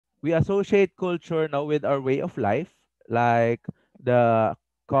we associate culture now with our way of life, like the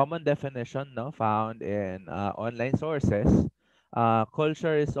common definition no found in online sources.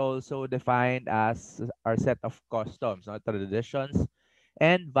 Culture is also defined as our set of customs, no, traditions,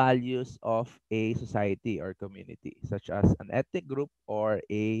 and values of a society or community, such as an ethnic group or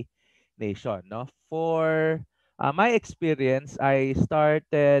a nation. No, for my experience, I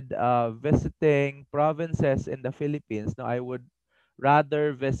started visiting provinces in the Philippines. No, I would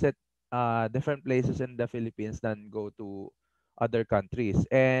rather visit different places in the Philippines than go to other countries.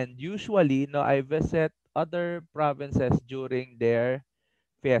 And usually, no, I visit other provinces during their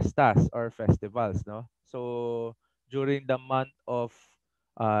fiestas or festivals, no? So during the month of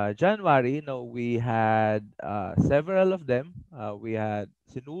January, no, we had several of them. We had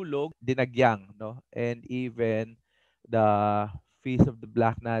Sinulog, Dinagyang, no, and even the Feast of the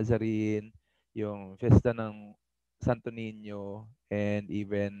Black Nazarene, yung Fiesta ng Santo Niño, and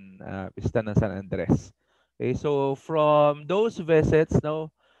even Fiesta ng San Andres. Okay, so from those visits,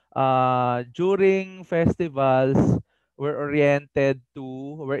 no, during festivals, we're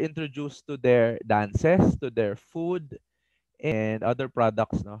introduced to their dances, to their food, and other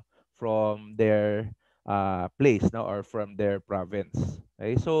products, no, from their place, no, or from their province.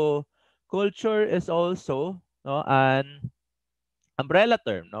 Okay, so culture is also no an umbrella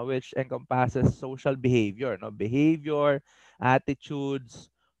term, no, which encompasses social behavior, no, behavior, attitudes,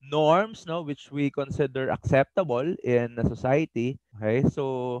 norms, no, which we consider acceptable in a society. Okay,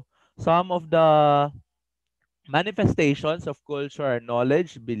 so some of the manifestations of culture are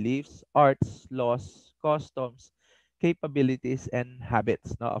knowledge, beliefs, arts, laws, customs, capabilities, and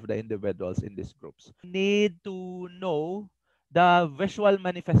habits, no, of the individuals in these groups. Need to know the visual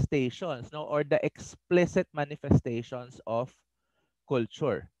manifestations, no, or the explicit manifestations of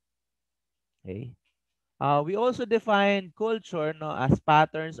culture. Okay. We also define culture, no, as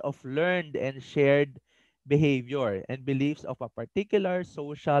patterns of learned and shared behavior and beliefs of a particular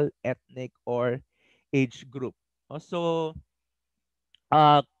social, ethnic, or age group. Also,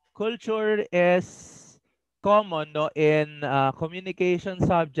 uh, culture is common, no, in communication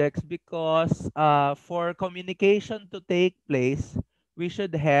subjects because for communication to take place, we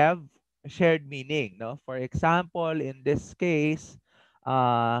should have shared meaning. No, for example, in this case,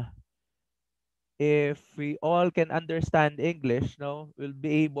 uh, if we all can understand English, no, we'll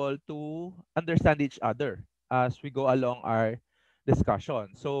be able to understand each other as we go along our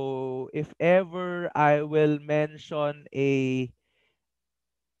discussion. So if ever I will mention a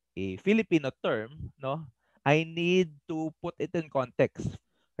Filipino term, no, I need to put it in context.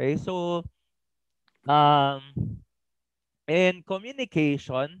 Okay, so um, in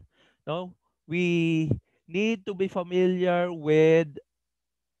communication, no, we need to be familiar with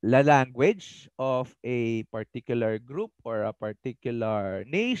the language of a particular group or a particular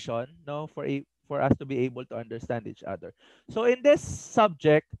nation, no, for us to be able to understand each other. So in this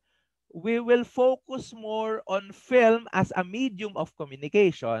subject, we will focus more on film as a medium of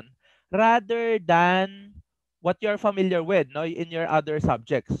communication rather than what you're familiar with, no, in your other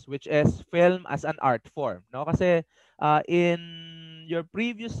subjects, which is film as an art form, no, kasi in your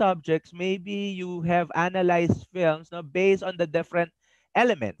previous subjects maybe you have analyzed films, no, based on the different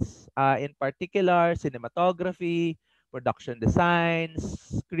elements, in particular cinematography, production design,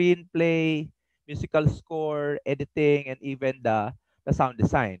 screenplay, musical score, editing, and even the sound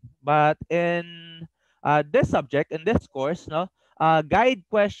design. But in this subject, in this course, no, guide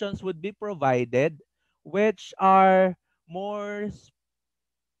questions would be provided, which are more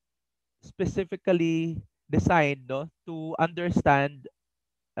specifically designed, no, to understand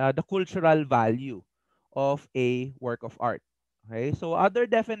the cultural value of a work of art. Okay, so other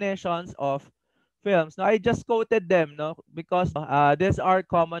definitions of films. Now I just quoted them, no, because these are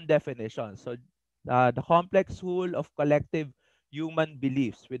common definitions. So the complex whole of collective human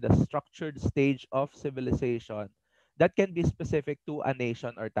beliefs with a structured stage of civilization that can be specific to a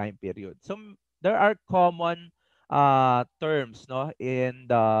nation or time period. So there are common terms, no, in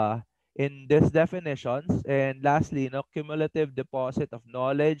these definitions. And lastly, no, cumulative deposit of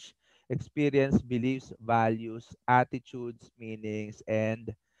knowledge, experience, beliefs, values, attitudes, meanings,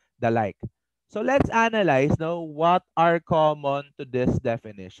 and the like. So let's analyze, no, what are common to these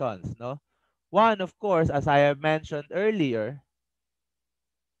definitions. No, one, of course, as I have mentioned earlier,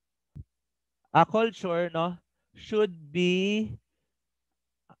 a culture, no, should be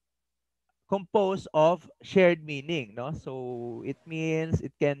composed of shared meaning, no, so it means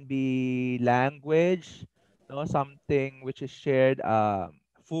it can be language, no, something which is shared,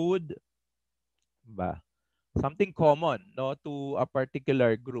 food ba, something common, no, to a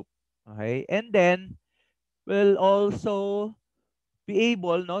particular group. Okay, and then will also be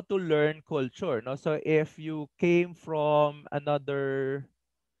able, no, to learn culture, no. So if you came from another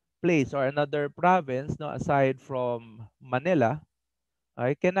place or another province, no, aside from Manila,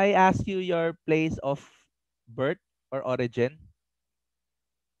 okay, can I ask you your place of birth or origin?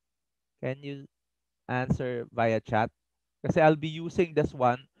 Can you answer via chat? Kasi I'll be using this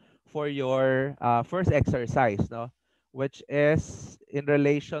one for your first exercise, no, which is in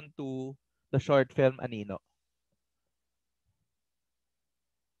relation to the short film Anino.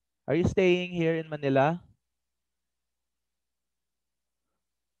 Are you staying here in Manila?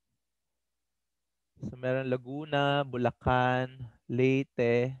 So meron Laguna, Bulacan,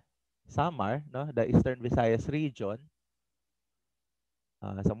 Leyte, Samar, no, the Eastern Visayas region,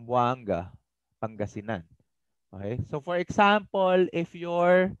 Zamboanga, Pangasinan. Okay? So for example, if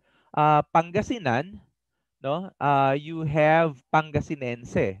you're Pangasinan, no, you have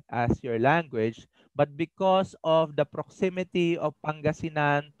Pangasinense as your language, but because of the proximity of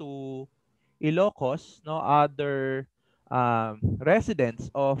Pangasinan to Ilocos, no, other residents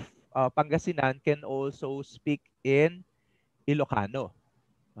of Pangasinan can also speak in Ilocano.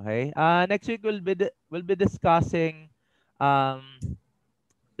 Okay. Next week we'll be discussing um,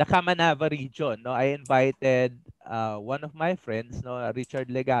 the Kamanava region. No, I invited one of my friends, no,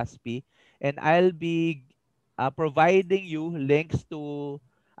 Richard Legaspi, and I'll be providing you links to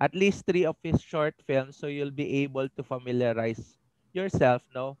at least three of his short films, so you'll be able to familiarize yourself,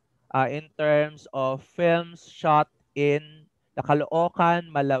 no, in terms of films shot in the Caloocan,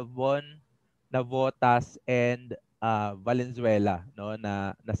 Malabon, Navotas, and Valenzuela, no,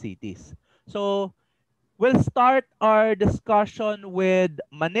 na cities. So we'll start our discussion with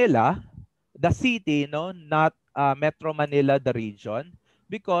Manila, the city, no, not Metro Manila, the region,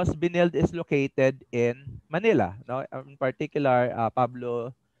 because Binild is located in Manila, no, in particular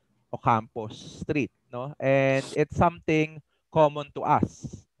Pablo Ocampos Street, no, and it's something common to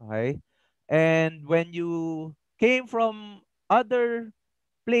us, okay? And when you came from other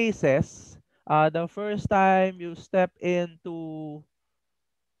places, the first time you step into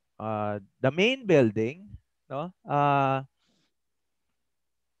the main building, no,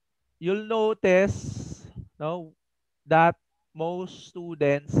 you'll notice, no, that most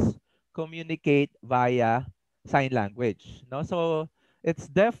students communicate via sign language, no. So it's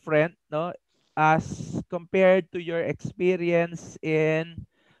different, no, as compared to your experience in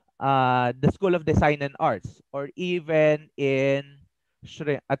the School of Design and Arts, or even in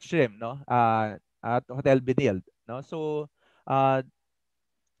Shrim, no, at Hotel Binild, no. So uh,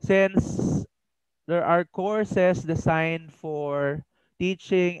 since there are courses designed for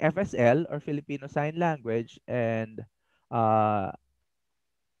teaching FSL or Filipino Sign Language, and uh,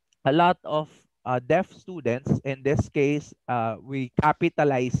 a lot of deaf students. In this case, we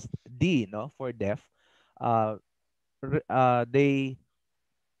capitalized D, no, for deaf. Uh, they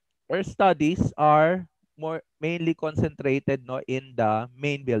their studies are more mainly concentrated, no, in the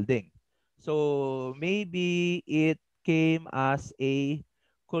main building. So maybe it came as a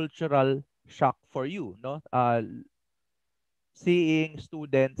cultural shock for you, no, seeing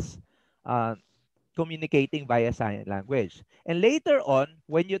students uh, communicating via sign language. And later on,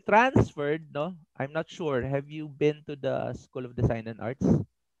 when you transferred, no, I'm not sure, have you been to the School of Design and Arts?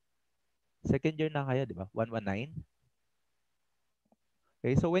 Second year na kayo, di ba? 119?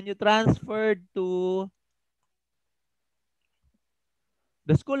 Okay, so when you transferred to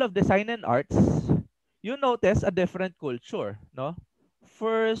the School of Design and Arts, you notice a different culture, no?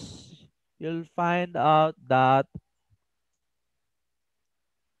 First, you'll find out that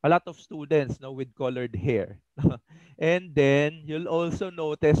a lot of students, no, with colored hair. And then you'll also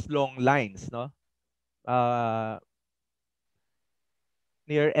notice long lines, no, uh,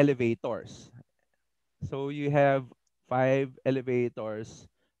 near elevators. So you have five elevators,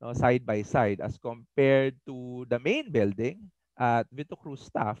 no, side by side, as compared to the main building at Vito Cruz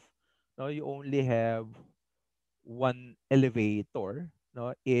staff. No, you only have one elevator,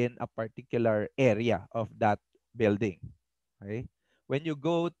 no, in a particular area of that building. Okay. When you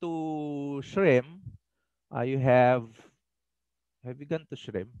go to Shrim, you have you gone to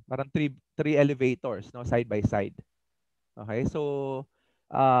Shrim? Parang three elevators, no, side by side. Okay, so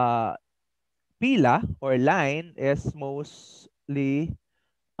uh, pila or line is mostly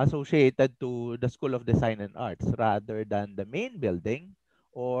associated to the School of Design and Arts rather than the main building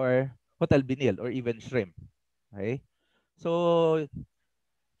or Hotel Binil or even Shrimp. Okay, so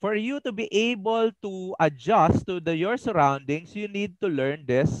for you to be able to adjust to your surroundings, you need to learn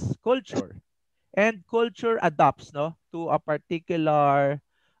this culture. And culture adapts, no, to a particular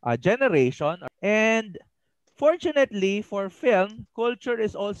generation. And fortunately for film, culture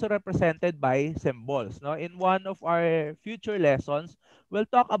is also represented by symbols, no. In one of our future lessons, we'll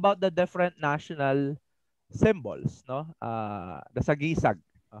talk about the different national symbols, no? The sagisag,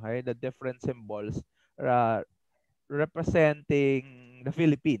 okay? The different symbols uh, representing the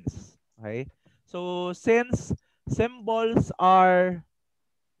Philippines, okay? So since symbols are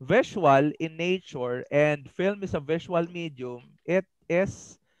visual in nature and film is a visual medium,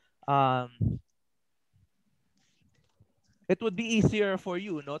 um, it would be easier for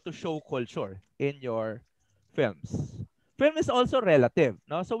you, no, to show culture in your films. Film is also relative,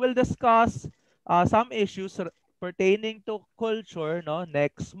 no? So we'll discuss some issues pertaining to culture, no,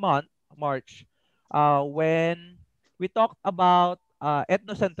 next month, March, when we talked about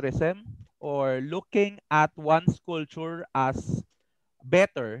ethnocentrism, or looking at one's culture as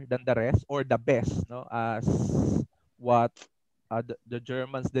better than the rest, or the best, no, as what the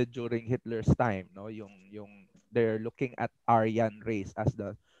Germans did during Hitler's time, no, yung they're looking at Aryan race as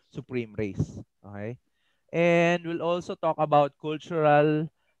the supreme race, okay? And we'll also talk about cultural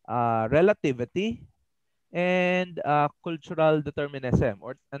relativity and cultural determinism,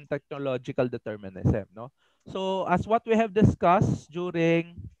 or and technological determinism, no? So as what we have discussed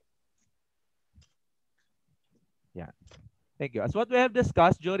during, yeah, thank you. As what we have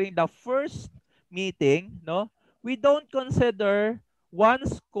discussed during the first meeting, no, we don't consider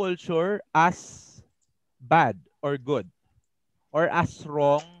one's culture as bad or good, or as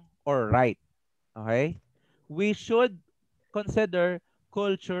wrong or right. Okay? We should consider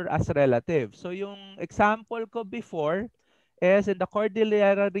culture as relative. So yung example ko before is in the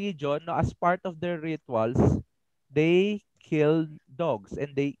Cordillera region, no, as part of their rituals, they kill dogs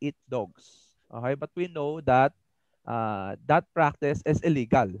and they eat dogs. Okay? But we know that that practice is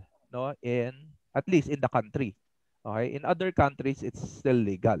illegal, no, in at least in the country. Okay? In other countries, it's still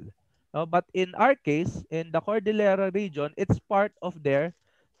legal. No? But in our case, in the Cordillera region, it's part of their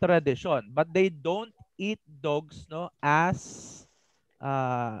tradition. But they don't eat dogs, no, as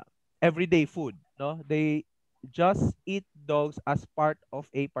uh, everyday food. No, they just eat dogs as part of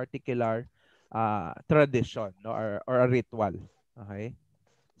a particular tradition, no, or a ritual. Okay.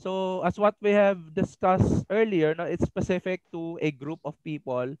 So as what we have discussed earlier, no, it's specific to a group of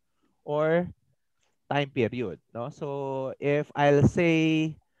people or time period. No, so if I'll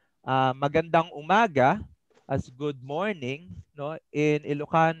say magandang umaga as good morning, no, in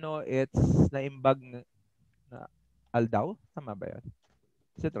Ilocano it's naimbag na aldaw, tama ba 'yan?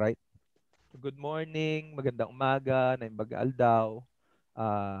 Is it right? Good morning, magandang umaga, naimbag na aldaw.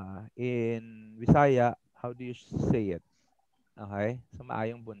 In Visaya, how do you say it? Okay? So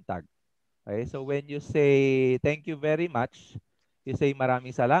maayong buntag. Okay? So when you say thank you very much, you say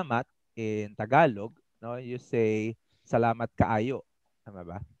maraming salamat in Tagalog, no? You say salamat kaayo. Tama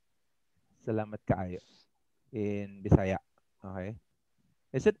ba? Salamat kaayo in Bisaya. Okay?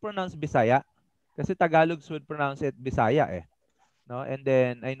 Is it pronounced Bisaya? Kasi Tagalogs would pronounce it Bisaya eh. No? And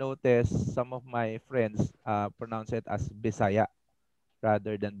then I noticed some of my friends pronounce it as Bisaya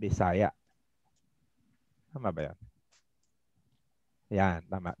rather than Bisaya. Tama ba yan? Yan,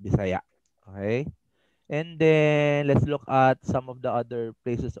 tama. Bisaya. Okay? And then let's look at some of the other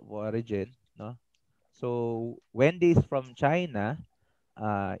places of origin. No? So Wendy is from China.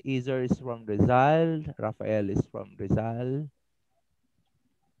 Izer is from Rizal. Rafael is from Rizal.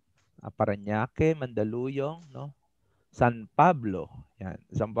 Parañaque, Mandaluyong, no? San Pablo, yan,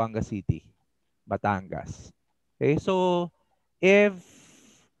 Zamboanga City, Batangas. Okay, so if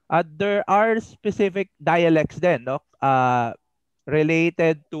there are specific dialects then, no,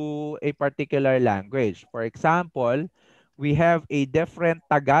 related to a particular language. For example, we have a different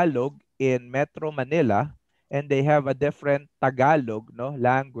Tagalog in Metro Manila, and they have a different Tagalog, no,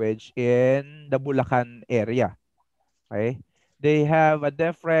 language in the Bulacan area. Okay? They have a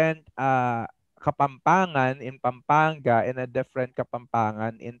different Kapampangan in Pampanga and a different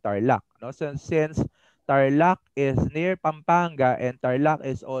Kapampangan in Tarlac. No? So since Tarlac is near Pampanga and Tarlac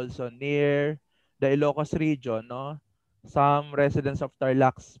is also near the Ilocos region, no? Some residents of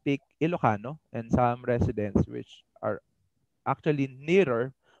Tarlac speak Ilocano, and some residents which are actually nearer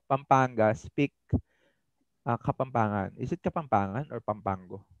Pampanga speak Kapampangan. Is it Kapampangan or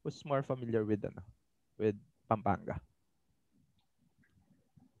Pampango? Who's more familiar with with Pampanga?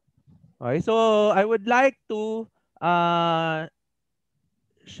 Okay, so I would like to uh,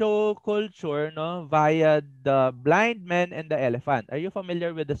 show culture, no, via the blind man and the elephant. Are you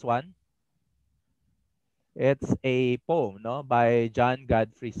familiar with this one? It's a poem, no, by John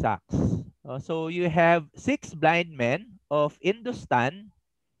Godfrey Sachs. So you have six blind men of Hindustan,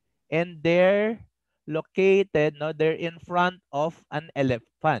 and they're located, no, they're in front of an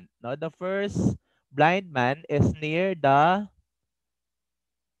elephant. No, the first blind man is near the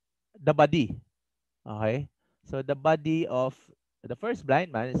body. Okay, so the body of The first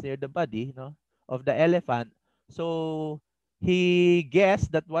blind man is near the body, no, of the elephant. So he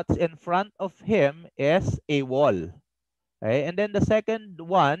guessed that what's in front of him is a wall. Okay? And then the second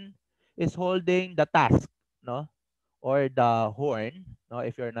one is holding the task, no, or the horn, no,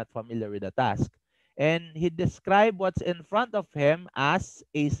 if you're not familiar with the task. And he described what's in front of him as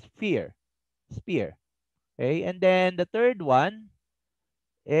a spear. Okay? And then the third one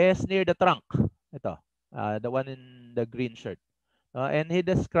is near the trunk. Ito, the one in the green shirt. And he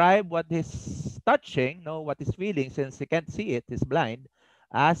described what he's touching, no, what he's feeling since he can't see it, he's blind,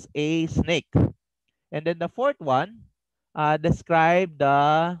 as a snake. And then the fourth one described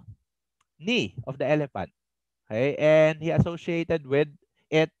the knee of the elephant. Okay, and he associated with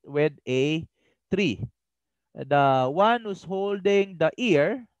it with a tree. The one who's holding the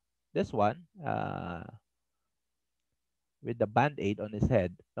ear, this one, with the band-aid on his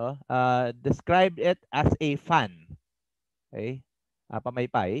head, no, described it as a fan. Okay,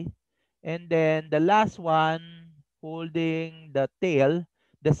 pamaypay. And then the last one, holding the tail,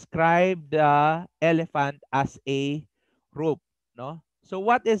 described the elephant as a rope. No? So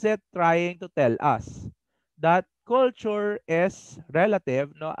what is it trying to tell us? That culture is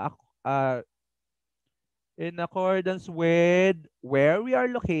relative, no, in accordance with where we are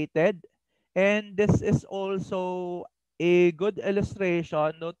located. And this is also a good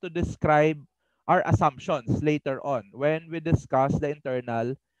illustration, no, to describe our assumptions later on when we discuss the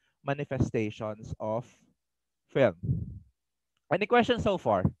internal manifestations of film. Any questions so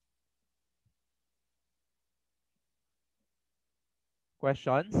far?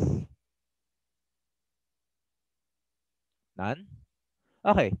 Questions? None?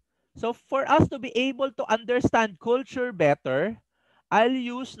 Okay. So for us to be able to understand culture better, I'll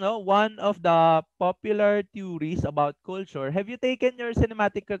use, no, one of the popular theories about culture. Have you taken your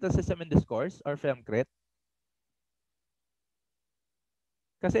cinematic criticism in this course or film crit?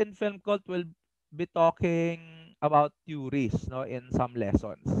 Kasi in film cult, we'll be talking about theories, no, in some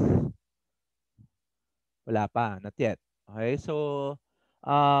lessons. Wala pa, not yet. Okay, so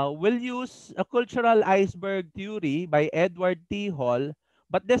we'll use a cultural iceberg theory by Edward T. Hall,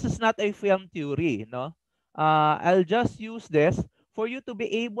 but this is not a film theory, no? I'll just use this for you to be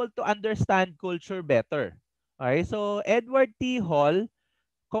able to understand culture better. Okay, so Edward T. Hall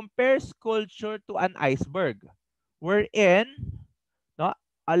compares culture to an iceberg, wherein, no,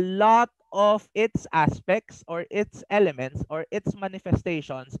 a lot of its aspects or its elements or its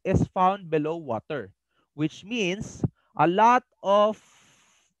manifestations is found below water, which means a lot of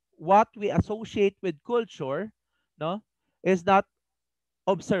what we associate with culture, no, is not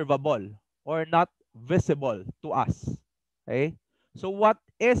observable or not visible to us. Okay? So what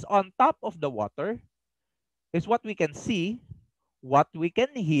is on top of the water is what we can see, what we can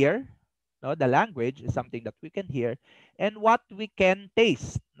hear, no, the language is something that we can hear, and what we can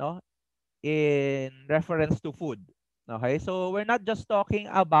taste, no, in reference to food. Okay, so we're not just talking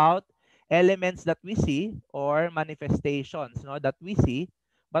about elements that we see or manifestations, no, that we see,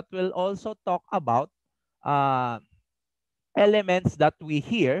 but we'll also talk about uh, elements that we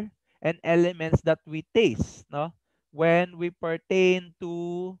hear and elements that we taste, no, when we pertain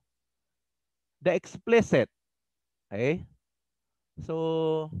to the explicit. Okay,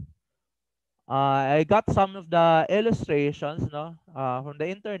 so I got some of the illustrations, no, from the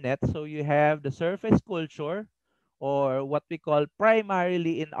internet. So you have the surface culture, or what we call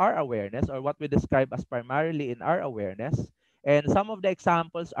primarily in our awareness, or what we describe as primarily in our awareness. And some of the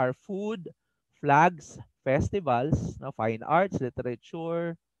examples are food, flags, festivals, no, fine arts,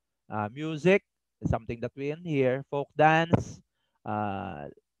 literature, music, is something that we in here, folk dance, uh,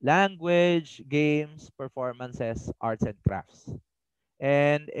 language, games, performances, arts and crafts.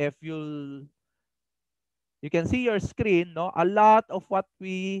 And if you can see your screen, no, a lot of what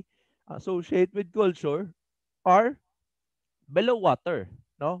we associate with culture are below water.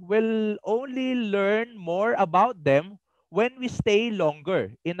 No, we'll only learn more about them when we stay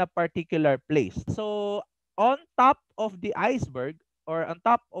longer in a particular place. So on top of the iceberg or on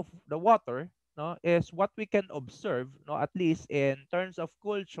top of the water, no, is what we can observe, no, at least in terms of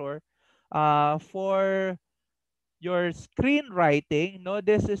culture, for your screenwriting, no,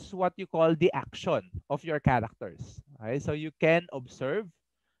 this is what you call the action of your characters. Okay, so you can observe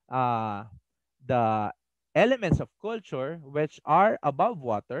uh, the elements of culture which are above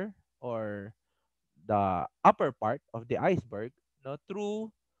water or the upper part of the iceberg, no,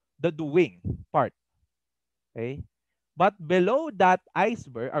 through the doing part. Okay, but below that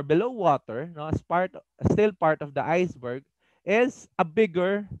iceberg or below water, no, as part still part of the iceberg is a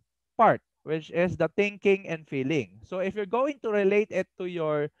bigger part, which is the thinking and feeling. So if you're going to relate it to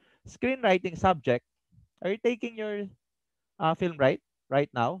your screenwriting subject, are you taking your film right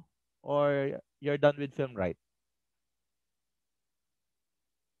now, or you're done with film right?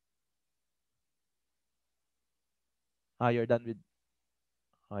 You're done with.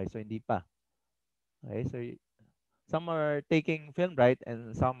 Okay, so hindi pa. Okay, so some are taking film right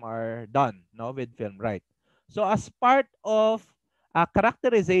and some are done no with film right. So as part of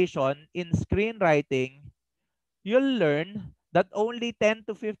characterization in screenwriting, you'll learn that only 10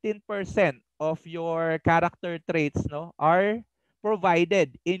 to 15% of your character traits no are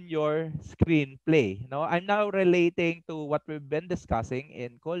provided in your screenplay. No, I'm now relating to what we've been discussing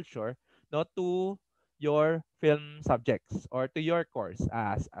in culture, no, to your film subjects or to your course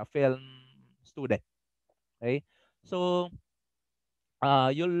as a film student. Okay, so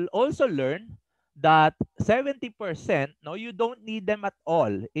you'll also learn that 70% no, you don't need them at all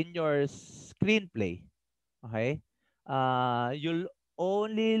in your screenplay. Okay? You'll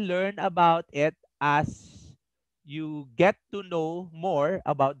only learn about it as you get to know more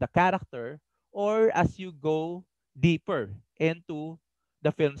about the character or as you go deeper into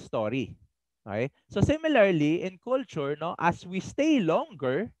the film story. Okay? So similarly in culture, no, as we stay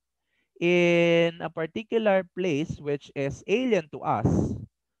longer in a particular place which is alien to us,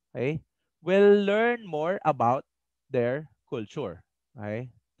 okay, we'll learn more about their culture, okay,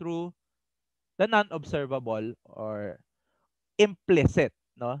 through the non-observable or implicit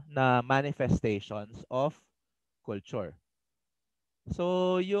no na manifestations of culture.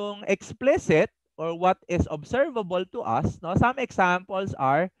 So yung explicit or what is observable to us, no, some examples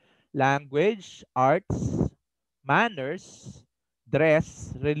are language, arts, manners,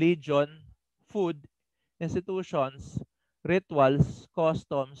 dress, religion, food, institutions, rituals,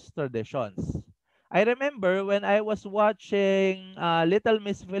 customs, traditions. I remember when I was watching Little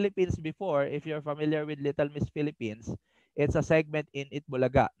Miss Philippines before, if you're familiar with Little Miss Philippines, it's a segment in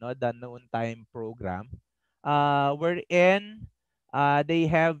Itbulaga, no, the noontime program, wherein they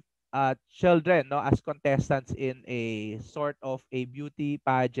have children no as contestants in a sort of a beauty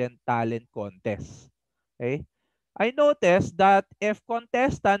pageant talent contest. Okay? I noticed that if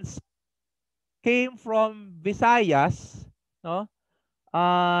contestants came from Visayas, no,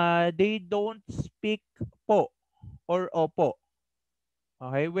 they don't speak po or opo,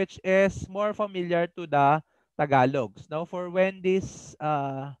 okay, which is more familiar to the Tagalogs. Now, for when this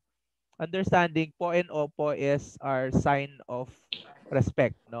understanding, po and opo is our sign of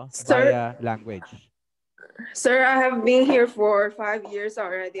respect, no, Sir, via language. sir, I have been here for 5 years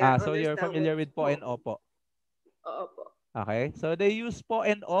already. I So you're understand what familiar with po and po. opo. Opo. Okay? So they use po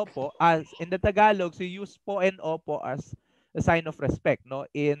and opo as in the Tagalog, so you use po and opo as a sign of respect, no,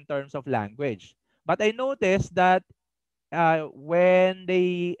 in terms of language. But I noticed that when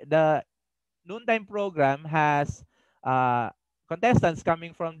the noontime program has contestants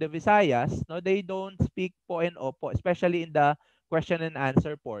coming from the Visayas, no, they don't speak po and opo, especially in the question and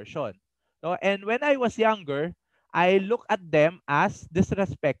answer portion. No, and when I was younger, I look at them as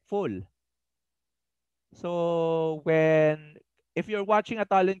disrespectful. So when if you're watching a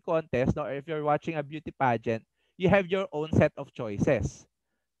talent contest or if you're watching a beauty pageant, you have your own set of choices.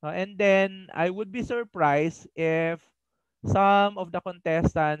 And then I would be surprised if some of the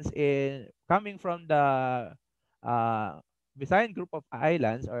contestants in coming from the uh, Visayan group of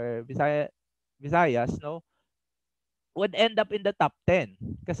islands or Visayas, no, would end up in the top 10.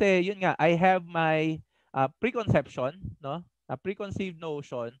 Kasi yun nga, I have my preconception, no? A preconceived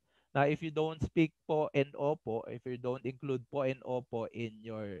notion na if you don't speak po and opo, if you don't include po and opo in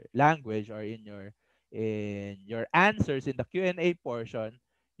your language or in your answers in the Q&A portion,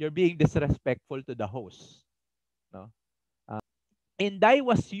 you're being disrespectful to the host, no? Inday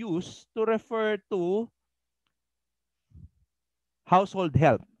was used to refer to household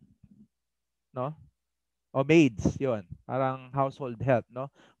help, no? O maids, yun. Parang household help,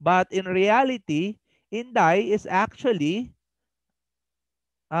 no? But in reality, Inday is actually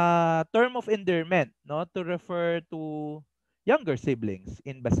a term of endearment, no? To refer to younger siblings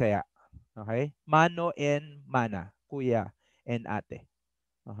in Basaya. Okay? Mano and mana. Kuya and ate.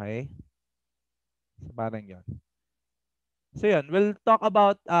 Okay? So parang yun. So yun, we'll talk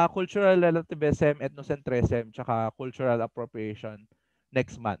about cultural relativism, ethnocentrism, tsaka cultural appropriation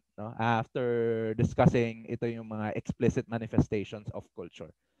next month, no? After discussing ito yung mga explicit manifestations of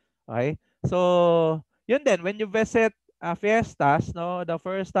culture. Okay? So, yun din, when you visit fiestas, no, the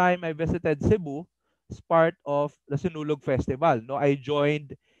first time I visited Cebu is part of the Sinulog Festival. No, I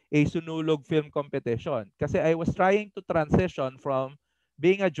joined a Sinulog film competition kasi I was trying to transition from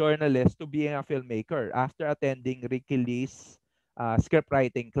being a journalist to being a filmmaker after attending Ricky Lee's script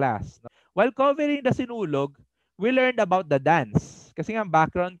writing class. No? While covering the Sinulog, we learned about the dance. Kasi nga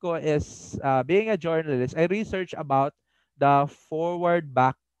background ko is being a journalist, I researched about the forward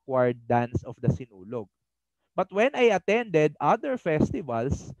backward dance of the sinulog. But when I attended other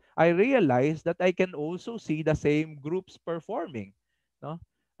festivals, I realized that I can also see the same groups performing, no?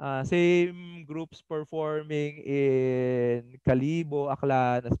 Same groups performing in Kalibo,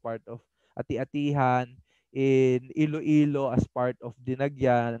 Aklan as part of Ati-Atihan, in Iloilo as part of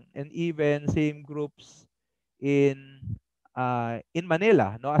Dinagyan, and even same groups in in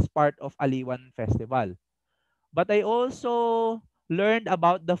Manila, no, as part of Aliwan Festival. But I also learned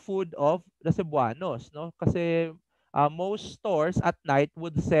about the food of the Cebuanos, no? Kasi most stores at night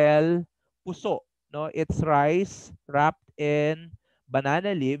would sell puso, no? It's rice wrapped in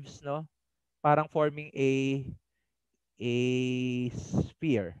banana leaves, no? Parang forming a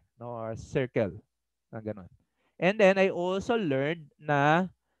sphere, no? Or circle, na ganun. And then I also learned na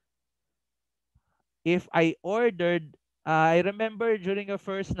if I ordered, I remember during the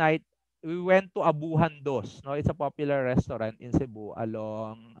first night, we went to Abuhan Dos. No, it's a popular restaurant in Cebu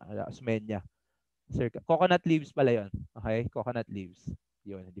along Osmeña. Coconut leaves pala yon. Okay, coconut leaves.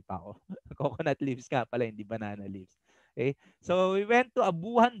 Yun, hindi pa ako. Coconut leaves nga pala, hindi banana leaves. Okay, so we went to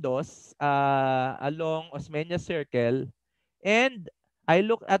Abuhan Dos along Osmeña Circle, and I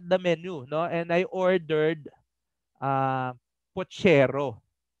looked at the menu, no, and I ordered pochero.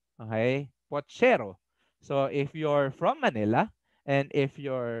 Okay? Pochero. So if you're from Manila and if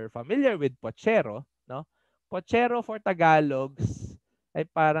you're familiar with pochero, no? Pochero for Tagalogs ay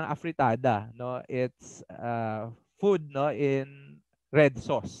parang afritada, no? It's food, no, in red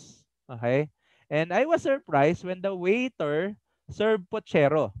sauce. Okay? And I was surprised when the waiter served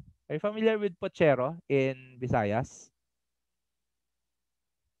pochero. Are you familiar with pochero in Visayas?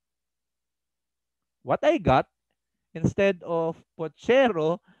 What I got instead of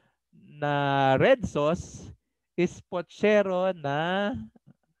pochero na red sauce is pochero na,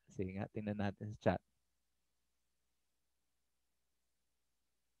 sige nga, tingnan natin sa chat.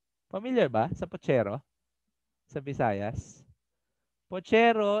 Familiar ba sa pochero sa Visayas?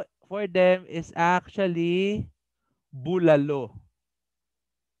 Pochero for them is actually bulalo.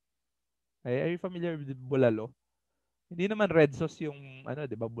 Are you familiar with bulalo? Hindi naman red sauce yung ano,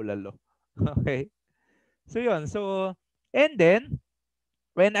 'di ba, bulalo. Okay? So 'yun. So and then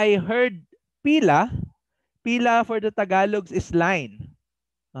when I heard pila, pila for the Tagalogs is line.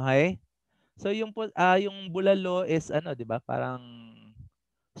 Okay? So yung bulalo is ano, 'di ba? Parang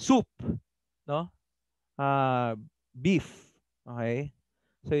soup, no? Ah, beef. Okay?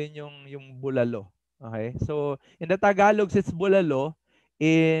 So yun yung bulalo. Okay? So in the Tagalog it's bulalo,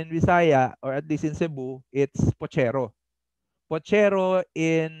 in Visaya or at least in Cebu, it's pochero. Pochero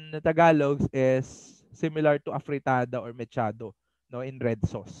in Tagalog is similar to afritada or mechado, no, in red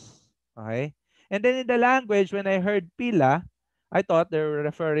sauce. Okay? And then in the language, when I heard pila, I thought they were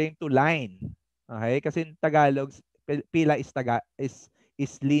referring to line. Okay? Kasi in Tagalog, pila is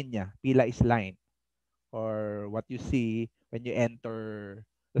is linya, pila is line, or what you see when you enter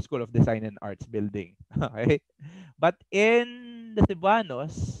the School of Design and Arts building. Okay? But in the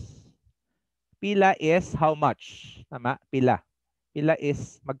Cebuanos, pila is how much? Tama? Pila. Pila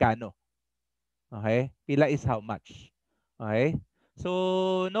is magkano. Okay? Pila is how much. Okay?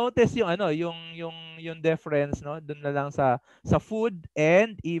 So notice yung ano, yung difference, no, doon na lang sa food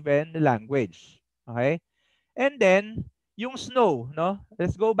and even the language. Okay? And then yung snow, no?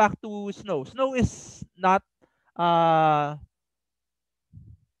 Let's go back to snow. Snow is not uh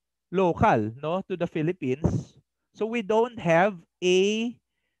local, no, to the Philippines. So we don't have a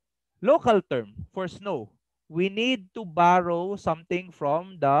local term for snow. We need to borrow something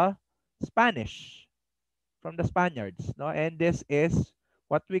from the Spanish, from the Spaniards, no? And this is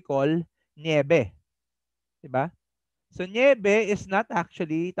what we call nieve, 'di ba? So nieve is not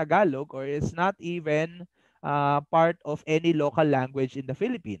actually Tagalog, or is not even part of any local language in the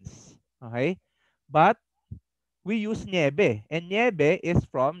Philippines. Okay? But we use nieve, and nieve is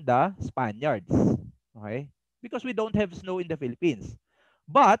from the Spaniards. Okay? Because we don't have snow in the Philippines.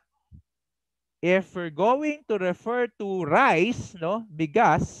 But if we're going to refer to rice, no,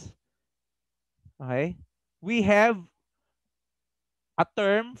 bigas, okay, we have a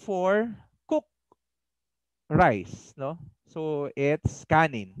term for cooked rice, no? So it's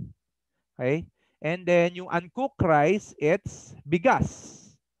kanin, okay? And then yung uncooked rice, it's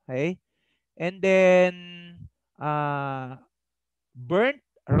bigas, okay? And then uh, burnt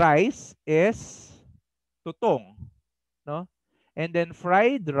rice is tutong, no? And then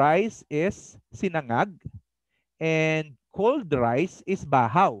fried rice is sinangag, and cold rice is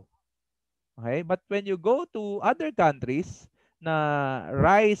bahaw. Okay? But when you go to other countries na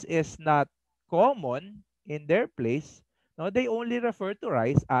rice is not common in their place, no, they only refer to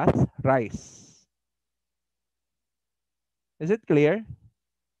rice as rice. Is it clear?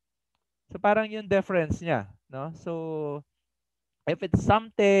 So parang yung difference niya, no? So if it's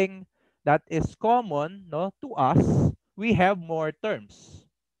something that is common, no, to us, we have more terms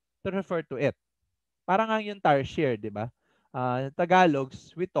to refer to it. Parang nga yung tarsier, di ba?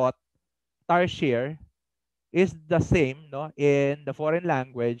 Tagalogs, we thought tarsier is the same, no, in the foreign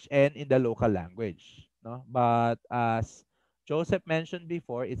language and in the local language, no? But as Joseph mentioned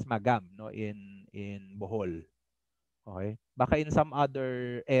before, it's magam, no, in Bohol. Okay? Baka in some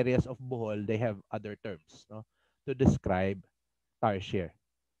other areas of Bohol, they have other terms, no, to describe tarsier.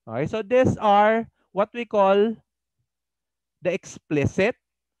 Okay? So these are what we call the explicit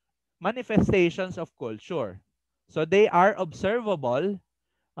manifestations of culture. So they are observable.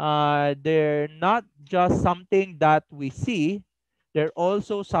 They're not just something that we see. They're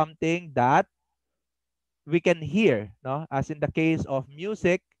also something that we can hear, no? As in the case of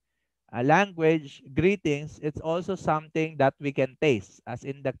music, language, greetings, it's also something that we can taste, as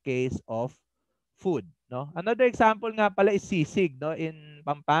in the case of food, no? Another example nga pala is sisig, no, in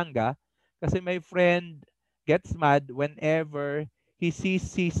Pampanga, kasi my friend gets mad whenever he sees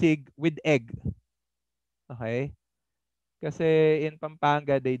sisig with egg. Okay? Kasi in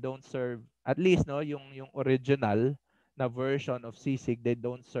Pampanga, they don't serve, at least, no, yung original na version of sisig, they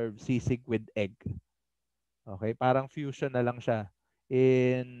don't serve sisig with egg. Okay? Parang fusion na lang siya.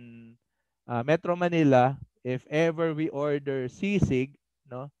 In Metro Manila, if ever we order sisig,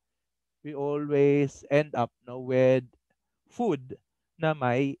 no, we always end up, no, with food na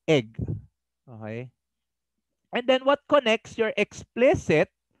may egg. Okay? And then what connects your explicit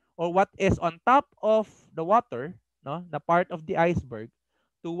or what is on top of the water, no, na part of the iceberg,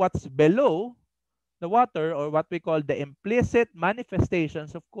 to what's below the water or what we call the implicit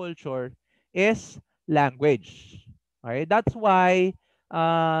manifestations of culture is language. Okay? That's why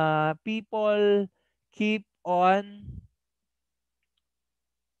people keep on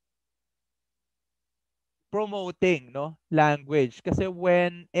promoting, no, language, kasi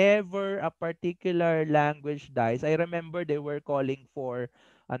whenever a particular language dies, I remember they were calling for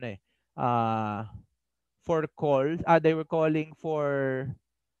ano for calls, they were calling for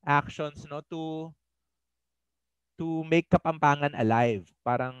actions, no, to make Kapampangan alive.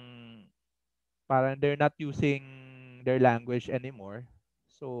 Parang they're not using their language anymore.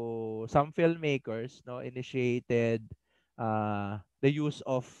 So some filmmakers, no, initiated the use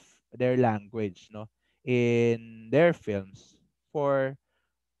of their language, no, in their films for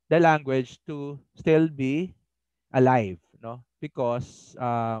the language to still be alive, no, because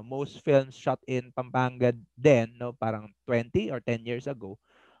most films shot in Pampanga then, no, parang 20 or 10 years ago,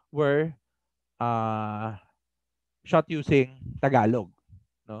 were uh, shot using Tagalog,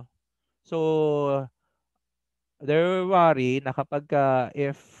 no. So they're worried na kapag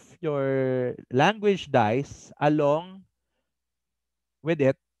if your language dies, along with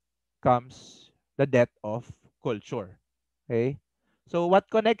it comes the death of culture. Okay? So what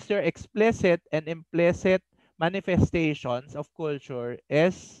connects your explicit and implicit manifestations of culture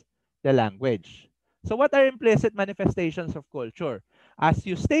is the language. So what are implicit manifestations of culture? As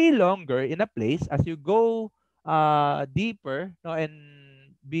you stay longer in a place, as you go deeper, no,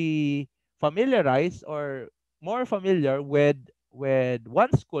 and be familiarized or more familiar with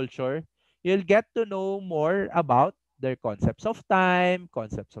one's culture, you'll get to know more about their concepts of time,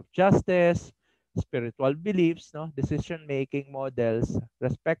 concepts of justice, spiritual beliefs, no, decision-making models,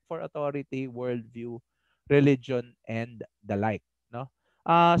 respect for authority, worldview, religion, and the like, no.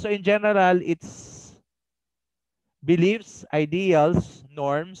 So in general, it's beliefs, ideals,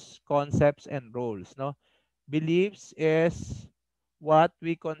 norms, concepts, and roles, no. Beliefs is what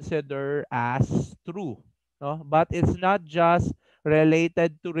we consider as true, no, but it's not just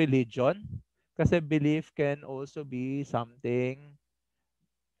related to religion, kasi belief can also be something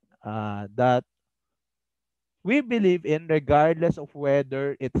that we believe in regardless of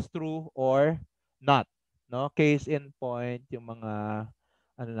whether it's true or not, no. Case in point yung mga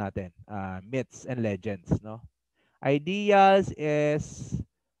ano natin, myths and legends, no. Ideas is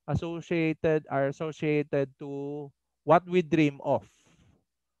associated to what we dream of.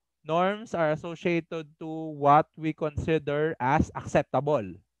 Norms are associated to what we consider as acceptable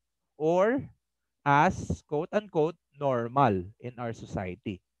or as quote unquote normal in our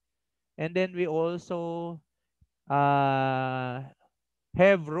society. And then we also uh,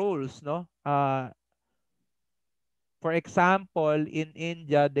 have rules, no? For example, in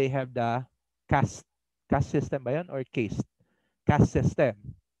India, they have the caste caste system ba yun or caste system,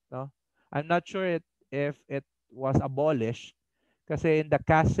 no? I'm not sure if it was abolished kasi in the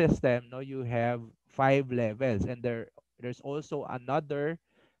caste system, no, you have 5 levels and there's also another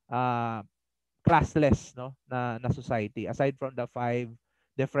uh, classless, no, na society. Aside from the five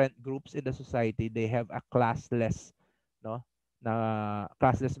different groups in the society, they have a classless, no, na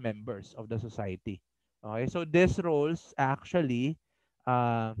classless members of the society. Okay, so these roles actually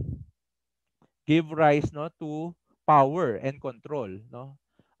uh, give rise, no, to power and control, no.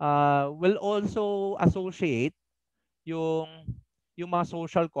 Will also associate yung mga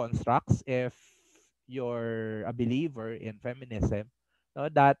social constructs if you're a believer in feminism, no,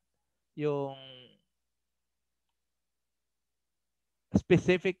 that yung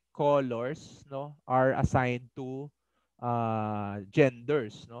specific colors, no, are assigned to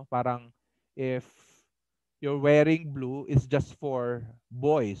genders, no, parang if you're wearing blue, it's just for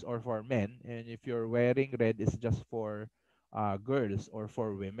boys or for men, and if you're wearing red, it's just for girls or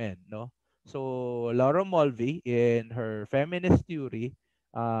for women, no. So Laura Mulvey in her feminist theory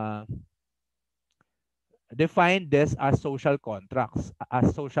uh, define this as social contracts,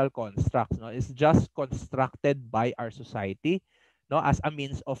 as social constructs, no. It's just constructed by our society, no, as a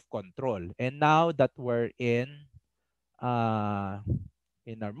means of control. And now that we're uh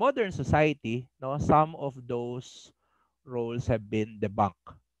in our modern society, no, some of those roles have been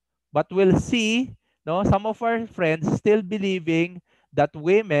debunked. But we'll see, no, some of our friends still believing that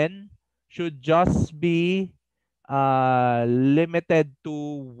women should just be limited to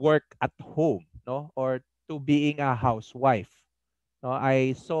work at home, no, or to being a housewife. No,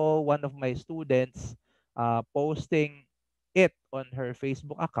 I saw one of my students posting it on her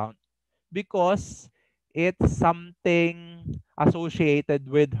Facebook account because it's something associated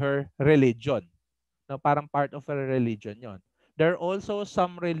with her religion. No, parang part of her religion yon. There are also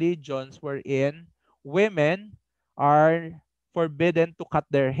some religions wherein women are forbidden to cut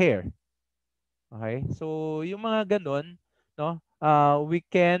their hair. Okay? So, yung mga ganun, no, we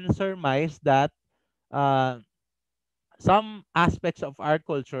can surmise that uh, some aspects of our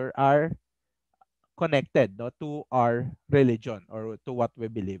culture are connected, no, to our religion or to what we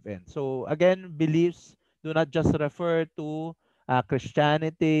believe in. So again, beliefs do not just refer to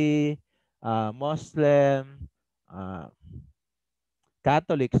Christianity, Muslim, uh,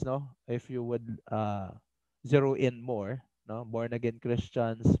 Catholics, no, if you would zero in more, no, born again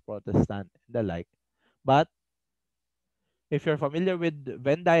Christians, Protestant, and the like. But if you're familiar with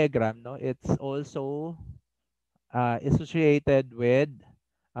Venn diagram, no, it's also associated with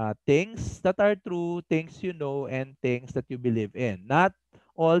things that are true, things you know, and things that you believe in. Not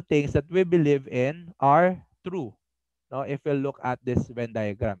all things that we believe in are true. No, if you look at this Venn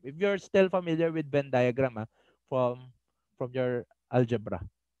diagram, if you're still familiar with Venn diagram from your algebra,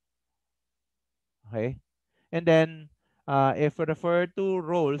 okay, and then if we refer to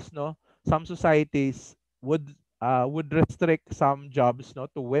roles, no, some societies would restrict some jobs, no,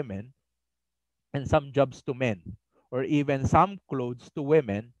 to women and some jobs to men, or even some clothes to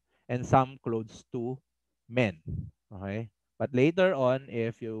women and some clothes to men. Okay? But later on,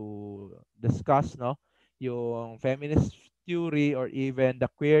 if you discuss, no, yung feminist theory or even the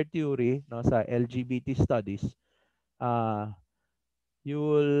queer theory, no, sa LGBT studies, uh, you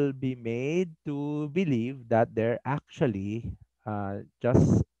will be made to believe that they're actually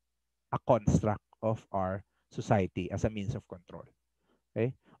just a construct of our society as a means of control.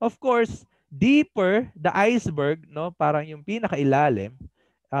 Okay? Of course, deeper the iceberg, no, parang yung pinakailalim,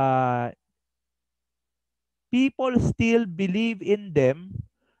 uh, people still believe in them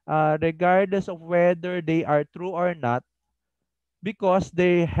regardless of whether they are true or not because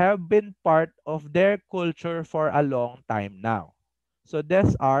they have been part of their culture for a long time now. So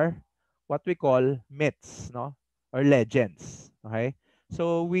these are what we call myths, no, or legends. Okay,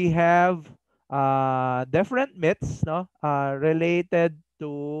 so we have different myths, no, related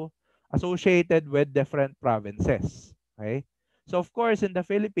to associated with different provinces. Okay, so of course in the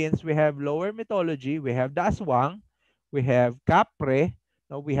Philippines we have lower mythology, we have the aswang, we have kapre,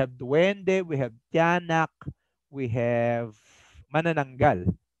 no, we have duende, we have tiyanak, we have manananggal.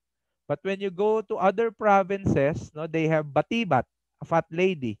 But when you go to other provinces, no, they have batibat, a fat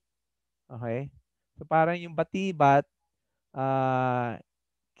lady. Okay? So parang yung batibat uh,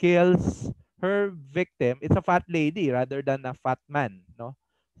 kills her victim. It's a fat lady rather than a fat man, no?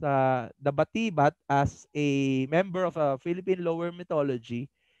 The batibat as a member of a Philippine lower mythology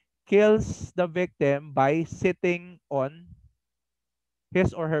kills the victim by sitting on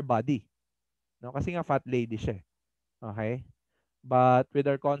his or her body. No? Kasi nga fat lady siya. Okay? But with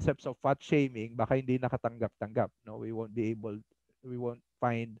our concepts of fat shaming, baka hindi nakatanggap-tanggap. No, we won't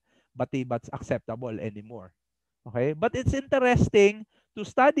find batibats acceptable anymore. Okay? But it's interesting to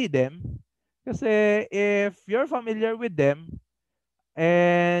study them kasi if you're familiar with them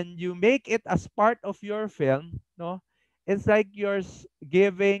and you make it as part of your film, no, it's like you're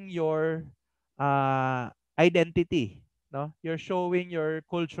giving your identity, no? You're showing your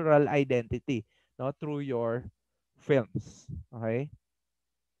cultural identity, no, through your films. Okay?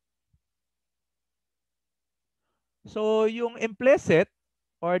 So yung implicit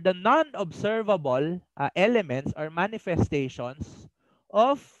or the non-observable elements or manifestations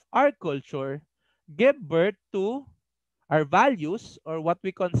of our culture give birth to our values or what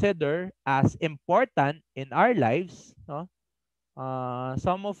we consider as important in our lives, no?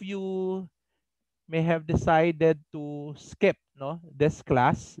 Some of you may have decided to skip, no, this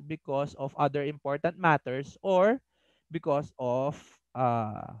class because of other important matters or because of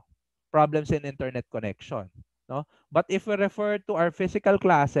problems in internet connection, no. But if we refer to our physical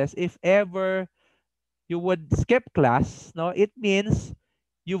classes, if ever you would skip class, no, it means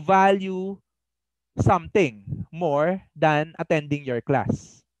you value something more than attending your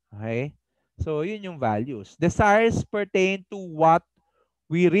class. Okay? So, yun yung values. Desires pertain to what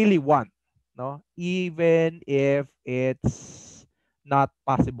we really want, no? Even if it's not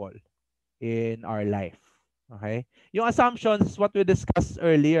possible in our life. Okay? Yung assumptions, what we discussed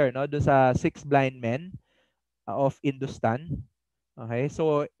earlier, no? Doon sa Six Blind Men of Hindustan. Okay?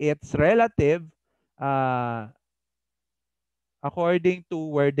 So, it's relative uh, according to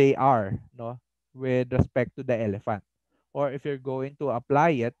where they are, no? With respect to the elephant. Or if you're going to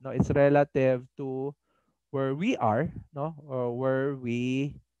apply it, no, it's relative to where we are, no, or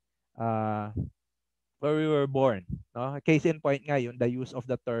uh where we were born, no. Case in point nga yung the use of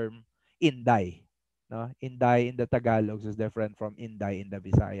the term Inday, no. Inday in the Tagalog is different from Inday in the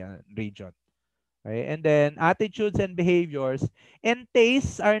Visayan region. Okay? And then attitudes and behaviors and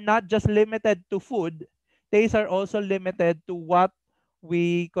tastes are not just limited to food. Tastes are also limited to what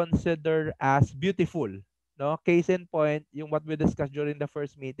we consider as beautiful. No? Case in point, yung what we discussed during the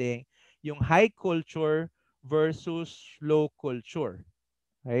first meeting, yung high culture versus low culture.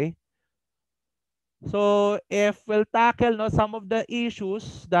 Okay? So if we'll tackle, no, some of the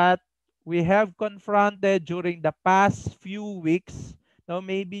issues that we have confronted during the past few weeks, no,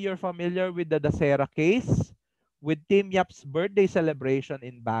 maybe you're familiar with the Dasera case, with Tim Yap's birthday celebration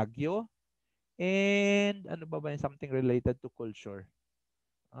in Baguio, and ano ba ba yung something related to culture?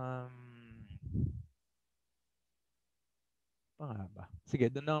 Um, pa nga ba? Sige,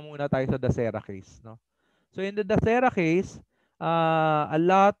 doon na muna tayo sa Dasera case, no? So in the Dasera case, a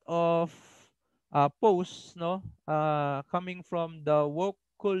lot of posts, no, coming from the woke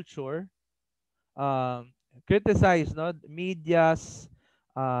culture, criticize, no, media's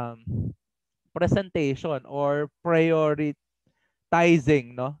um, presentation or prioritizing,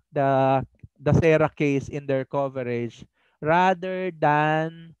 no, the Dasera case in their coverage rather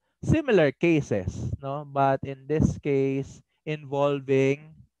than similar cases, no, but in this case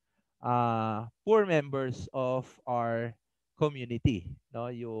involving poor members of our community, no?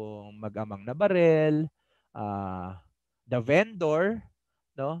 Yung mag-amang na barel, the vendor,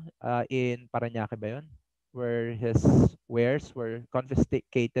 no? In Parañaque ba 'yun? Where his wares were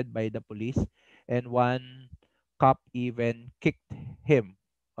confiscated by the police and one cop even kicked him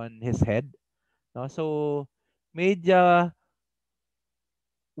on his head, no? So media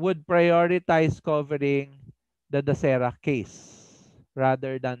would prioritize covering the Dasera case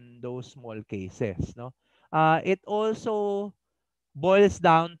rather than those small cases, no. It also boils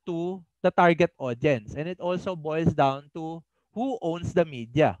down to the target audience, and it also boils down to who owns the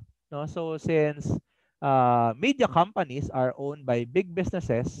media, no. So since media companies are owned by big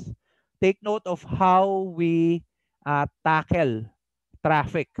businesses, take note of how we tackle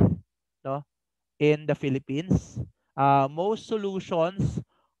traffic, no, in the Philippines. Most solutions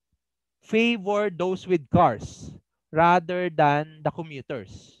favor those with cars rather than the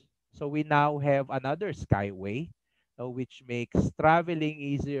commuters. So we now have another skyway, which makes traveling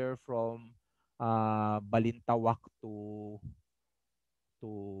easier from Balintawak to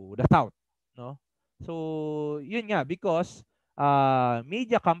the south, no? So yun nga, because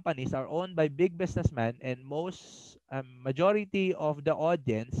media companies are owned by big businessmen, and most majority of the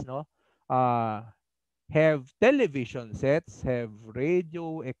audience, no, uh, have television sets, have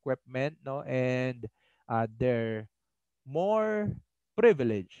radio equipment, no, and they're more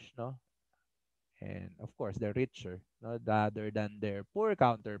privileged, no, and of course they're richer, no, rather than their poor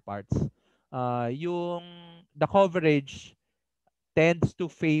counterparts. Yung the coverage tends to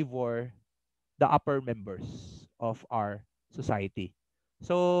favor the upper members of our society.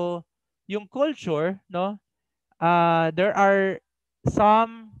 So yung culture, no, there are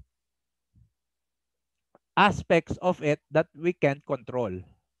some aspects of it that we can't control.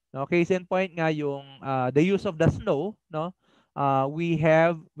 No, case in point nga yung the use of the snow, no? We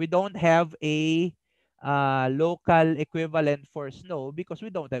don't have a local equivalent for snow because we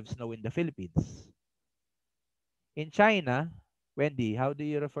don't have snow in the Philippines. In China, Wendy, how do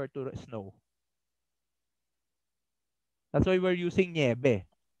you refer to snow? That's why we're using nieve,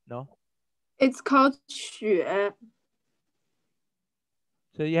 no? It's called 雪.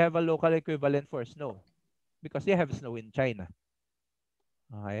 So you have a local equivalent for snow because you have snow in China.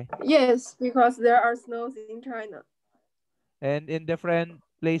 Okay? Yes, because there are snows in China. And in different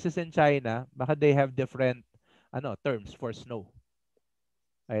places in China, baka they have different terms for snow.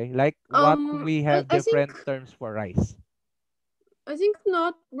 Okay? Like what we I, have I think different terms for rice. I think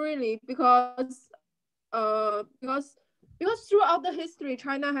not really because throughout the history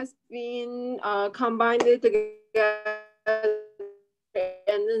China has been combined it together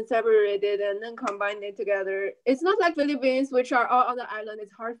and then separated and then combined it together. It's not like Philippines, which are all on the island.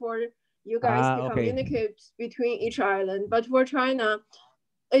 It's hard for you guys to communicate Ah, between okay. each island. But for China,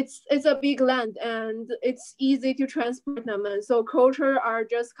 it's a big land and it's easy to transport them, and so culture are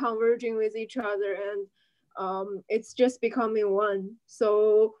just converging with each other, and it's just becoming one.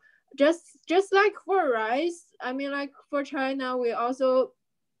 So just like for rice, I mean, like for China, we also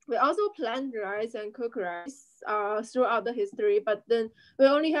plant rice and cook rice throughout the history, but then we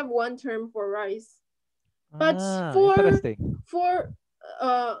only have one term for rice. But Ah, interesting. for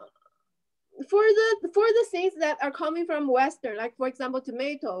uh for the things that are coming from Western, like for example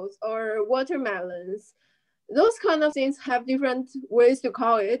tomatoes or watermelons, those kind of things have different ways to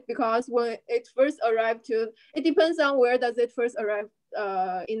call it, because when it first arrived to, it depends on where does it first arrive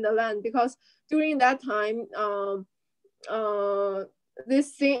in the land, because during that time uh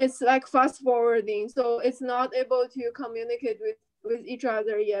this thing is like fast forwarding, so it's not able to communicate with each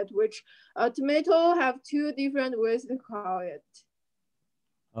other yet, which tomato have two different ways to call it.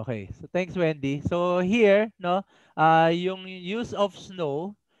 Okay. So thanks, Wendy. So here, no, yung use of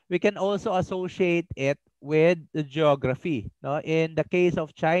snow, we can also associate it with the geography, no? In the case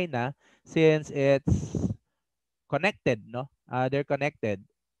of China, since it's connected, no? They're connected.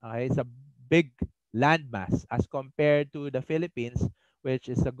 It's a big landmass as compared to the Philippines, which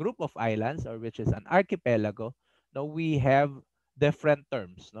is a group of islands or which is an archipelago. No, we have different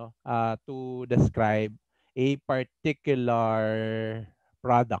terms, no, to describe a particular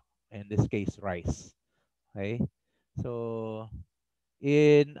product. In this case, rice. Okay, so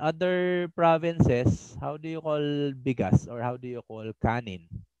in other provinces, how do you call bigas or how do you call kanin?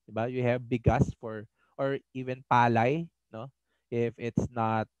 Diba? You have bigas for or even palay, no? If it's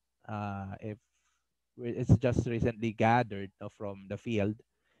not if it's just recently gathered, no, from the field,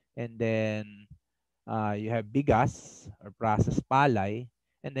 and then you have bigas or processed palay,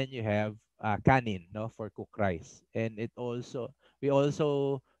 and then you have kanin, no, for cooked rice. And it also we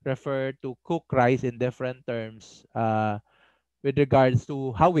also refer to cooked rice in different terms with regards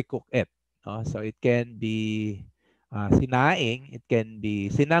to how we cook it. No? So it can be sinaing, it can be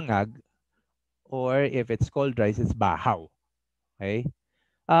sinangag, or if it's cold rice, it's bahaw. Okay?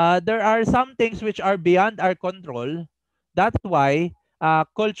 There are some things which are beyond our control. That's why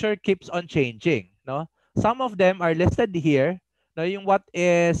culture keeps on changing. No? Some of them are listed here. No, yung what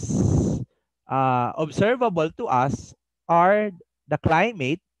is observable to us are the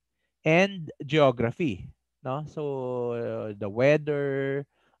climate and geography, no? So the weather,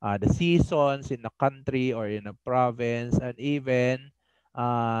 the seasons in a country or in a province, and even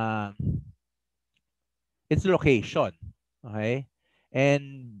uh, its location. Okay,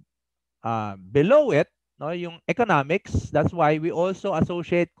 and below it, no, yung economics. That's why we also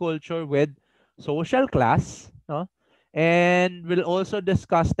associate culture with social class, no, and we'll also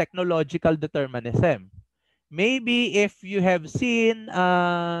discuss technological determinism. Maybe if you have seen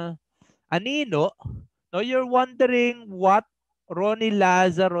Anino, no, you're wondering what Ronnie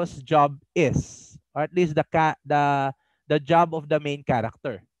Lazaro's job is, or at least the job of the main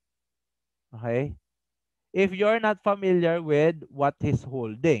character. Okay? If you're not familiar with what he's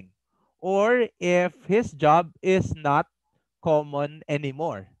holding, or if his job is not common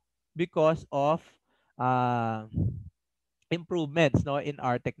anymore because of uh, improvements, no, in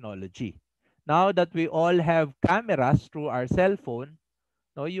our technology. Now that we all have cameras through our cell phone,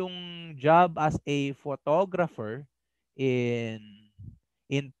 no, yung job as a photographer in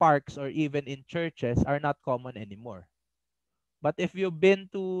parks or even in churches are not common anymore. But if you've been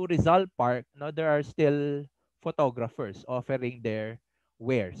to Rizal Park, no, there are still photographers offering their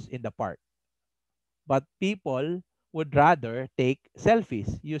wares in the park. But people would rather take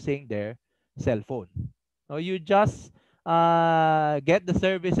selfies using their cell phone. No, you just get the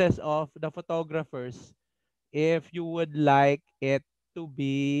services of the photographers if you would like it to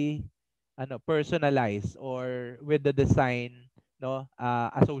be personalized or with the design, no,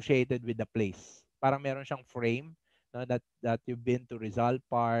 associated with the place. Parang meron siyang frame, no, that you've been to Rizal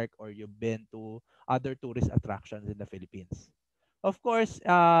Park or you've been to other tourist attractions in the Philippines. Of course,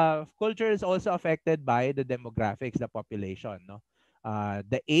 culture is also affected by the demographics, the population, no?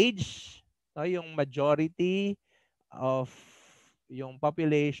 The age, no, yung majority of yung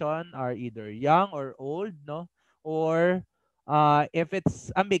population are either young or old, no? Or if it's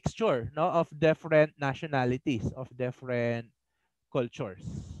a mixture, no, of different nationalities, of different cultures.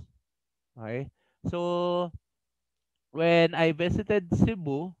 Okay? So, when I visited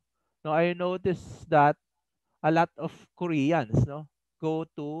Cebu, no, I noticed that a lot of Koreans, no, go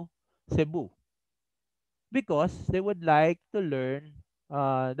to Cebu because they would like to learn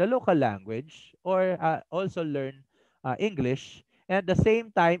the local language or also learn English. And at the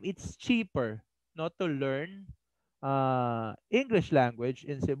same time, it's cheaper not to learn English language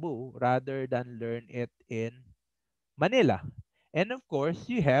in Cebu rather than learn it in Manila. And of course,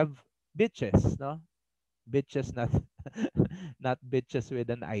 you have beaches, no? Beaches, not not beaches with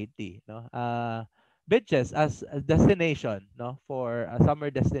an IT, no? Beaches as a destination, no, for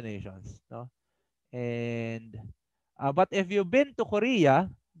summer destinations, no? And but if you've been to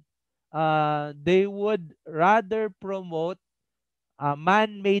Korea, they would rather promote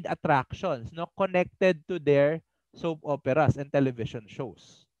man-made attractions, no, connected to their soap operas and television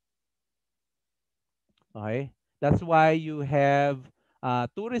shows. Okay? That's why you have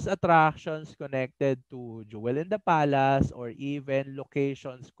tourist attractions connected to Jewel in the Palace or even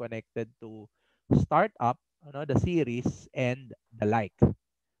locations connected to Startup, the series and the like.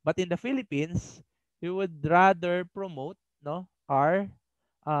 But in the Philippines, we would rather promote, no, our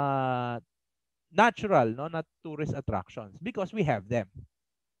uh, natural, no, not tourist attractions because we have them.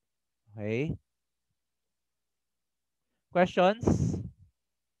 Okay? Questions,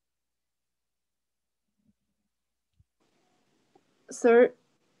 Sir,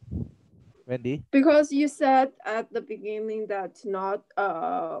 Wendy? because you said at the beginning that not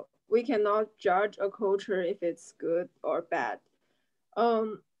we cannot judge a culture if it's good or bad.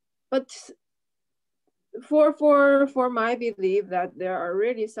 Um, but for my belief that there are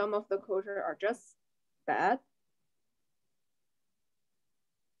really some of the culture are just bad.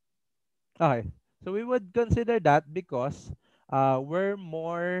 Okay. So we would consider that because we're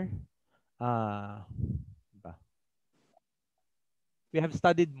more uh, ba- we have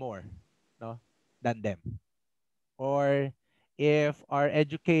studied more, no, than them. Or if our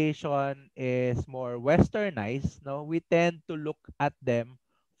education is more westernized, no, we tend to look at them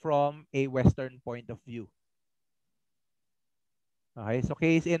from a western point of view. Okay, so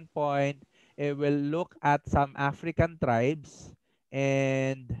case in point, it will look at some African tribes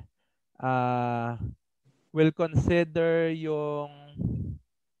and uh, will consider yung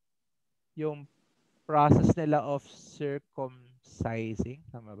process nila of circumcising,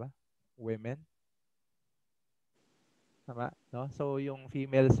 tama ba? Women, tama, no? So yung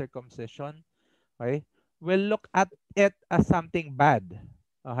female circumcision, okay? We'll look at it as something bad,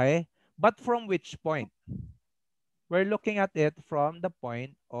 okay? But from which point? We're looking at it from the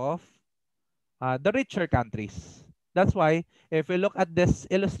point of the richer countries. That's why if we look at this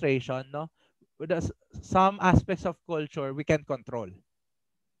illustration, no, there's some aspects of culture we can control,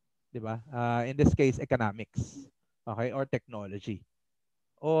 'di ba? In this case, economics, okay, or technology.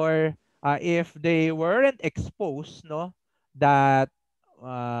 Or if they weren't exposed, no, that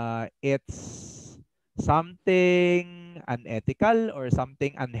it's something unethical or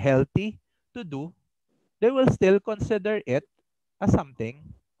something unhealthy to do, they will still consider it as something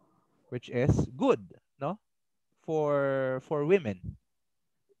which is good, no, for women.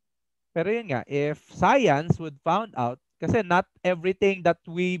 Pero yun nga, if science would found out, kasi not everything that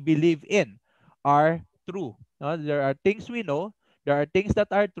we believe in are true. No? There are things we know, there are things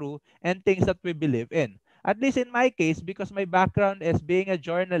that are true, and things that we believe in. At least in my case, because my background is being a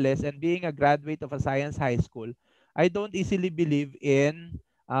journalist and being a graduate of a science high school, I don't easily believe in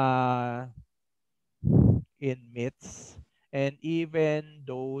myths and even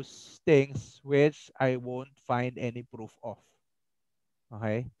those things which I won't find any proof of.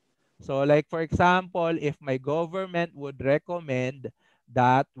 Okay? So like for example, if my government would recommend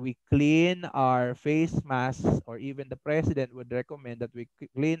that we clean our face masks or even the president would recommend that we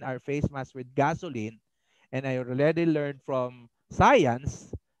clean our face masks with gasoline and I already learned from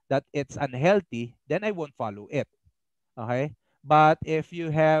science that it's unhealthy, then I won't follow it. Okay? But if you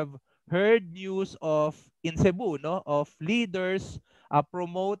have heard news of in Cebu, no, of leaders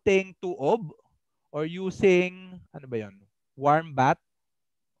promoting tuob or using ano ba 'yon? Warm bath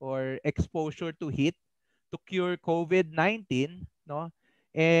or exposure to heat to cure COVID-19, no?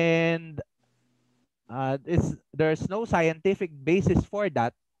 And there's no scientific basis for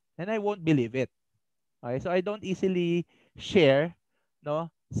that, and I won't believe it. Okay, so I don't easily share, no,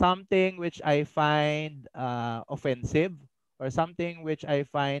 something which I find offensive, or something which I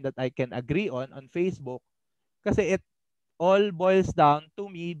find that I can agree on Facebook, kasi it all boils down to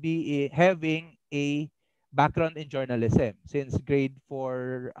me having a background in journalism since grade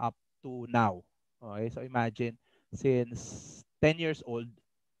 4 up to now. Okay, so imagine, since 10 years old,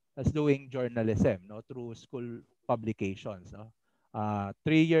 as doing journalism, no, through school publications, no.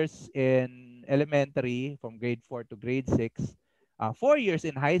 3 years in elementary, from grade 4 to grade 6. 4 years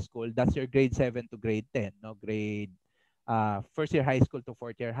in high school, that's your grade 7 to grade 10, no, first year high school to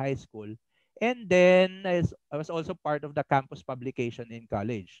fourth year high school. And then I was also part of the campus publication in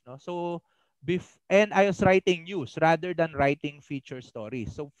college, no. So and I was writing news rather than writing feature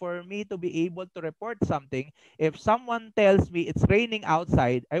stories. So for me to be able to report something, if someone tells me it's raining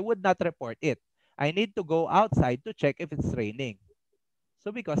outside, I would not report it. I need to go outside to check if it's raining.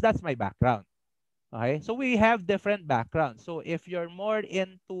 So because that's my background. Okay? So we have different backgrounds. So if you're more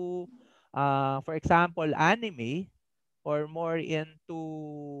into for example, anime, or more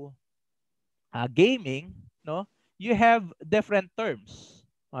into gaming, no, you have different terms,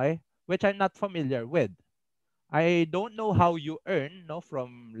 okay, which I'm not familiar with. I don't know how you earn, no,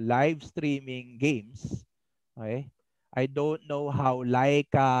 from live streaming games. Okay? I don't know how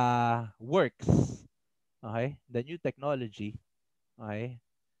Laika works. Okay? The new technology. Okay?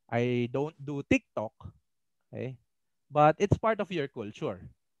 I don't do TikTok. Okay? But it's part of your culture.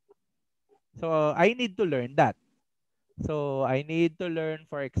 So I need to learn that. So I need to learn,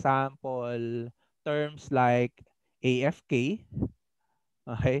 for example, terms like AFK,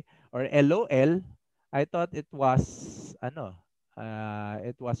 okay, or LOL. I thought it was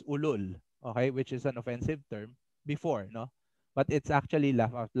it was ulul, okay, which is an offensive term before, no, but it's actually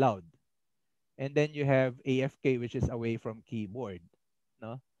laugh out loud. And then you have AFK, which is away from keyboard,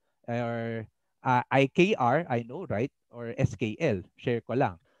 no, or IKR, I know, right, or SKL, share ko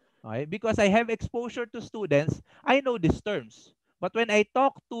lang, okay, because I have exposure to students, I know these terms. But when I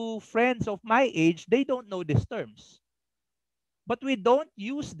talk to friends of my age, they don't know these terms, but we don't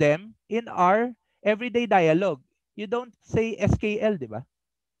use them in our everyday dialogue. You don't say SKL, di ba?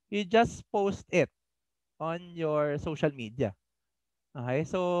 You just post it on your social media. Okay?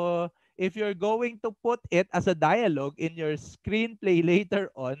 So, if you're going to put it as a dialogue in your screenplay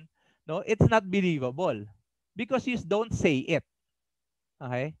later on, no, it's not believable because you don't say it.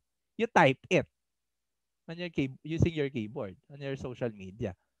 Okay? You type it on your using your keyboard on your social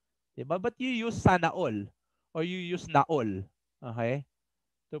media. Diba? But you use sana all, or you use na all. Okay?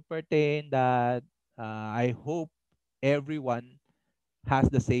 To pertain that I hope everyone has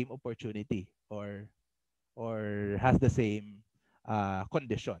the same opportunity, or has the same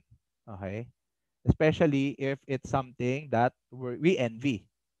condition. Okay? Especially if it's something that we envy.